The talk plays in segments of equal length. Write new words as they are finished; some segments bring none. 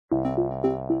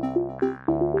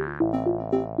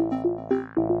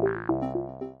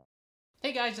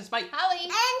guys, it's Mike, Holly,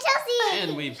 and Chelsea.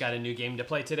 and we've got a new game to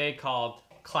play today called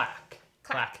Clack.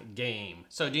 Clack game.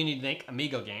 So do you need to thank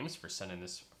Amigo Games for sending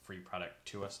this free product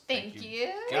to us? Thank you.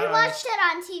 Guys. We watched it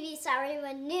on TV, so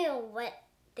everyone knew what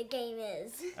the game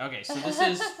is. Okay, so this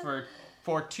is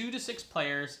for 2 to 6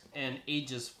 players and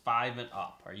ages 5 and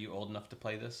up. Are you old enough to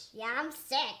play this? Yeah, I'm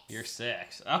 6. You're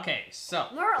 6. Okay, so.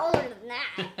 We're older than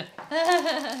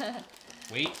that.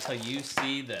 Wait till you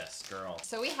see this, girl.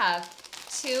 So we have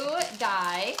 2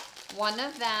 die. One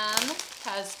of them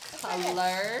has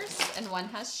colors and one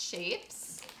has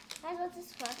shapes. Guys, what's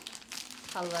this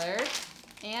for? Color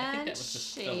and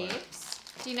shapes.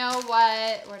 Do you know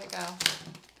what? Where'd it go?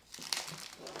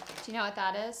 Do you know what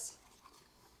that is?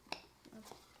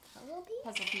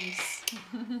 Puzzle piece.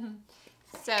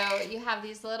 So you have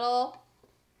these little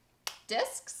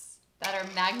discs that are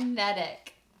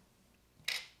magnetic.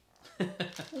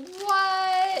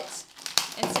 What?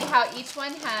 And see how each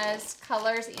one has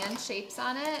colors and shapes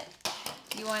on it?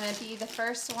 You want to be the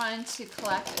first one to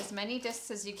collect as many discs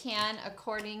as you can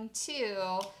according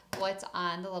to what's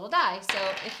on the little die. So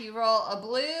if you roll a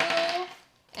blue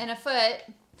and a foot,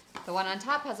 the one on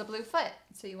top has a blue foot.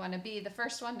 So you want to be the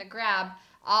first one to grab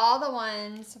all the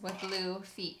ones with blue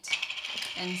feet,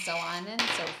 and so on and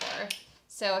so forth.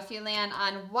 So if you land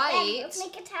on white... Yeah, let's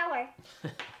make a tower.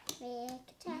 Make a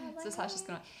tower. This is how she's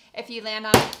going to... If you land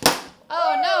on...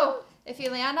 Oh, no! If you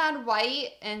land on white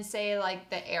and say, like,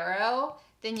 the arrow,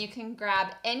 then you can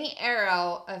grab any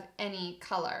arrow of any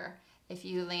color. If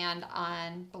you land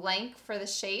on blank for the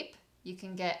shape, you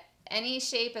can get any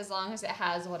shape as long as it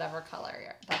has whatever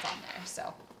color that's on there.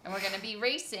 So, and we're going to be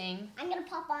racing. I'm going to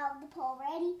pop out of the pole.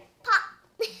 Ready? Pop!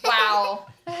 Wow.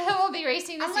 We'll be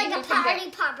racing to I'm see like a party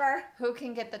popper. who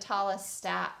can get the tallest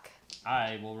stack.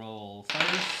 I will roll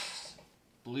first.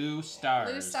 Blue stars.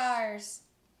 Blue stars.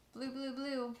 Blue, blue,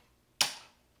 blue.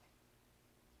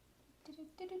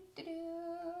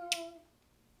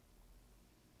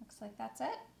 Looks like that's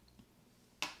it.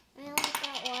 I only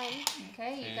got one.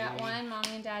 Okay, you got one. Mommy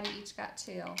and Daddy each got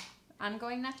 2. I'm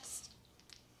going next.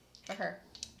 For her.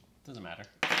 Doesn't matter.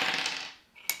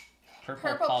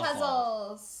 Purple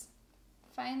puzzles.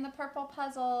 Find the purple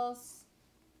puzzles.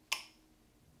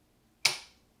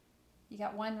 You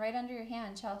got one right under your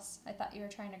hand, Chelsea. I thought you were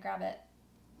trying to grab it.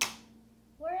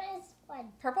 Where is one?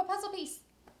 Purple puzzle piece.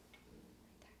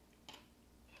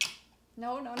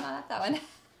 No, not that one.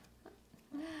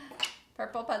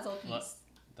 Purple puzzle piece. Look,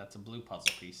 that's a blue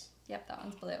puzzle piece. Yep, that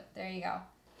one's blue. There you go.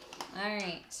 All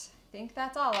right. I think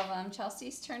that's all of them.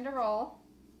 Chelsea's turn to roll.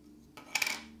 You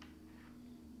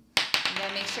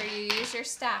gotta make sure you use your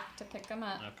stack to pick them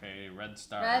up. Okay, red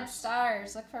stars. Red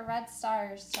stars. Look for red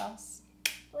stars, Chelsea.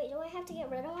 Wait, do I have to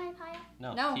get rid of my pile?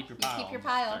 No, keep your pile. You keep your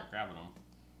pile. Start grabbing them.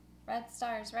 Red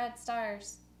stars, red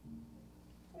stars.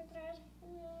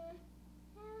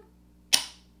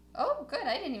 Oh, good.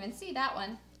 I didn't even see that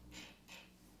one.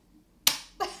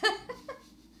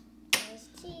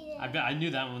 I knew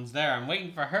that one's there. I'm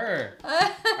waiting for her.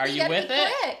 Are you with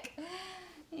it?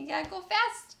 You gotta go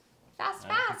fast. Fast. I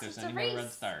don't think there's It's any a race. more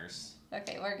red stars.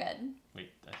 Okay, we're good.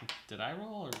 Wait, did I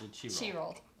roll or did she roll? She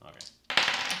rolled. Okay.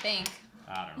 I think.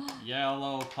 I don't know.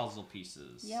 Yellow puzzle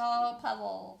pieces. Yellow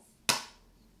puzzles.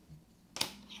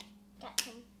 Got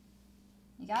some.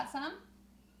 You got some?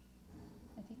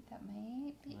 I think that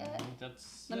might be I it. think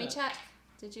that's Let me check.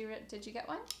 Did you get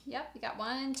one? Yep, you got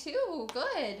 1, 2.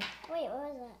 Good. Wait,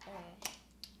 what was that?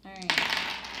 All right.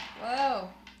 Whoa.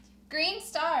 Green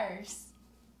stars.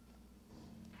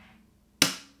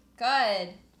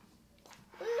 Good.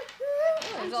 Ooh,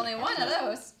 there's only one of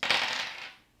those.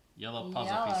 Yellow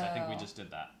puzzle piece. I think we just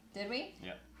did that. Did we?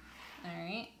 Yep. All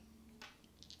right.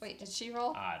 Wait, did she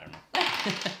roll? I don't know.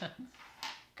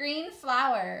 Green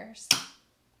flowers.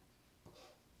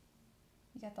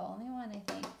 You got the only one, I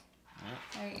think. Yep.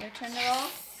 All right, your turn to roll.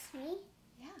 Me?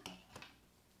 Yeah.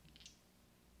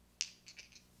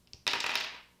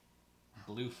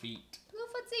 Blue feet. Blue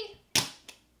footsie.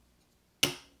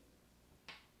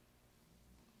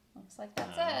 Looks like that's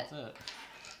it. That's it.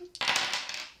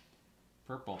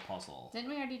 Purple puzzle. Didn't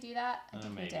we already do that? I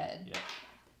think Maybe. we did. Yep.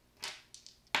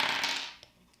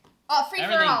 Oh, free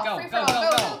for all. Go, Free for go, all. go,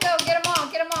 Go. Get them all.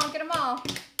 Get them all. Get them all.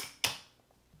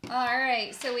 All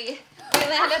right. So we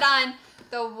landed on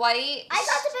the white. I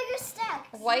got the bigger stack.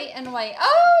 White and white.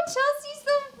 Oh, Chelsea's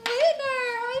the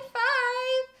winner. High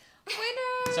five.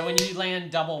 Winner. So when you land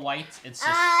double whites, it's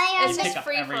just, It's you just pick up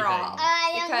free for everything. all.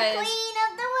 I am the Because queen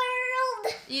of the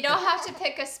world. you don't have to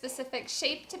pick a specific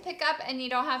shape to pick up, and you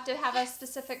don't have to have a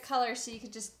specific color, so you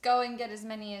could just go and get as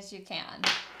many as you can.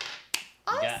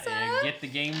 Awesome. You get the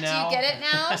game now? Do you get it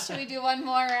now? Should we do one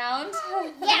more round?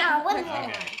 Yeah, one more.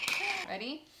 Okay.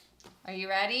 Ready? Are you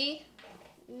ready?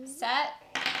 Set.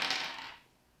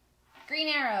 Green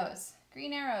arrows.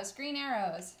 Green arrows. Green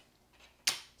arrows.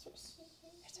 There's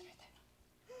one right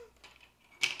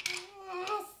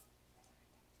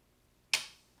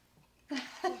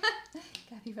there.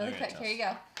 Gotta be really quick. Here you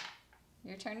go.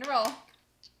 Your turn to roll.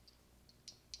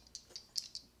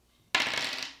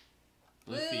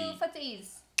 Blue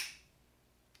footsies.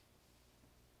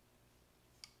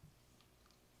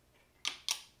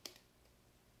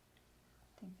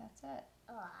 I think that's it.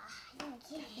 Oh,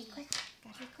 gotta be quick.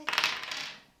 Gotta be quick.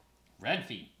 Red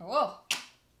feet. Whoa.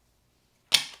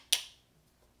 I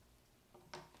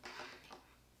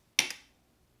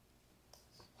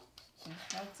think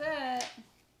that's it.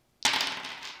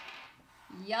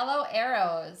 Yellow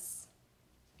arrows.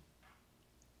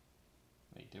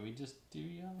 Wait, did we just do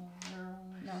yellow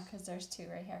arrows? No, because there's 2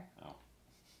 right here. Oh.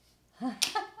 I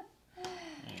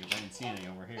didn't see any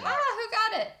over here. Ah, who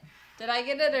got it? Did I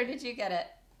get it or did you get it?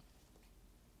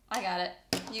 I got it.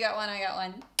 You got 1, I got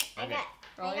 1. Okay.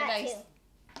 Roll your dice.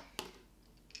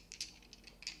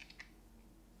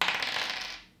 2.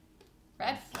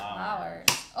 Red flowers.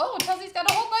 Oh, Chelsea's got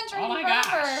a whole bunch right Oh in my front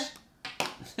of her.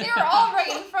 gosh. They were all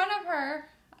right in front of her.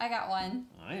 I got 1.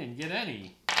 I didn't get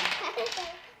any.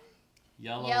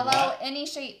 Yellow. Yellow, what? any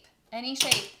shape. Any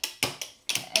shape.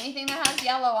 Anything that has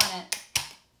yellow on it.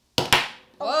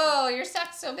 Whoa, your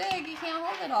stack's so big you can't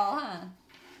hold it all, huh?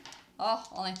 Oh,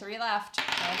 only 3 left.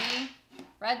 Ready?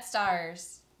 Red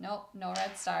stars. Nope, no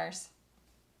red stars.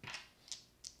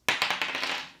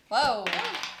 Whoa.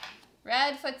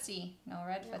 Red footsie. No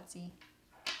red footsie.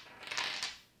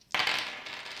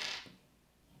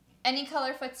 Any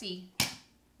color footsie.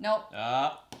 Nope.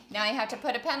 Now you have to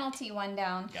put a penalty 1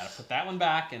 down. Gotta put that one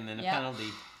back and then a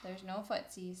penalty. There's no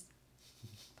footsies.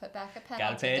 Put back a penalty.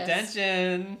 Gotta pay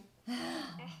attention.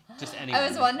 Just any. I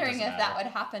was wondering if that would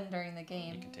happen during the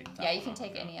game. You can take Yeah, you can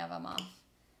take any of them off.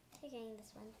 Taking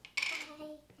this one. Hi.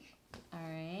 All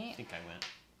right. I think I went.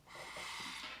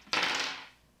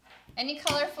 Any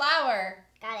color flower.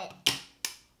 Got it.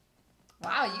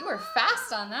 Wow, you were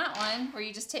fast on that one. Were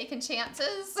you just taking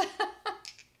chances?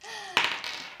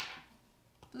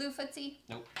 Blue footsie.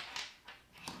 Nope.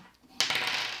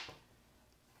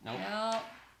 Nope. Nope.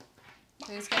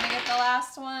 Who's gonna get the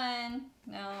last one?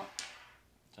 No.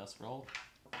 Just roll.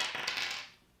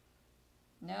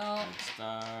 No. Red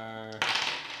star.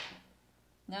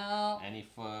 No. Any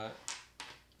foot.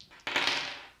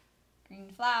 Green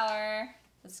flower.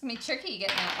 This is gonna be tricky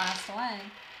getting that last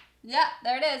one. Yeah,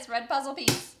 there it is. Red puzzle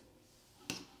piece.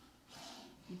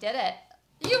 You did it.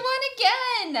 You won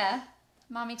again!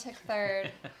 Mommy took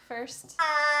 3rd. First.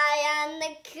 I am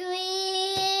the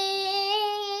queen.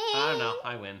 I don't know.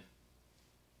 I win.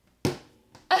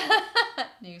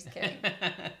 News kidding.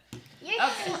 You're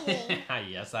cheating.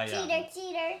 Yes, I am.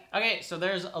 Cheater. Okay, so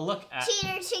there's a look at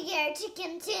Cheater,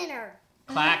 chicken dinner.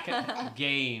 Clack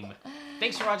Game.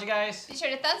 Thanks for watching, guys. Be sure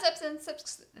to thumbs up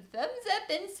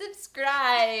and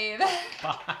subscribe.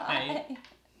 Bye.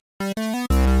 Bye.